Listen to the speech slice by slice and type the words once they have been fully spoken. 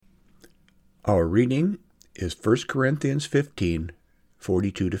Our reading is 1 Corinthians 15,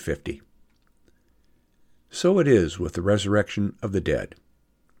 42-50. So it is with the resurrection of the dead.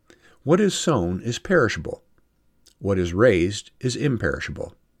 What is sown is perishable. What is raised is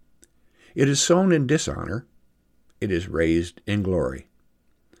imperishable. It is sown in dishonor. It is raised in glory.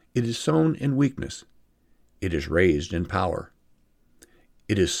 It is sown in weakness. It is raised in power.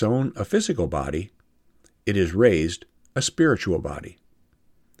 It is sown a physical body. It is raised a spiritual body.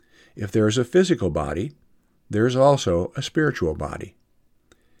 If there is a physical body, there is also a spiritual body.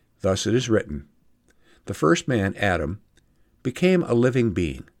 Thus it is written, the first man, Adam, became a living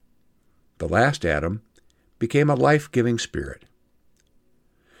being. The last Adam became a life-giving spirit.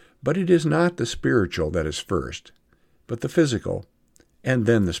 But it is not the spiritual that is first, but the physical, and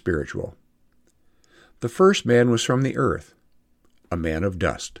then the spiritual. The first man was from the earth, a man of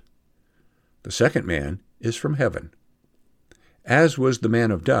dust. The second man is from heaven. As was the man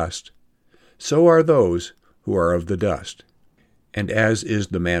of dust, so are those who are of the dust. And as is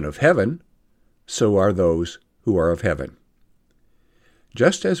the man of heaven, so are those who are of heaven.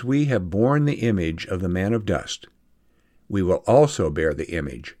 Just as we have borne the image of the man of dust, we will also bear the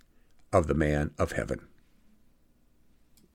image of the man of heaven.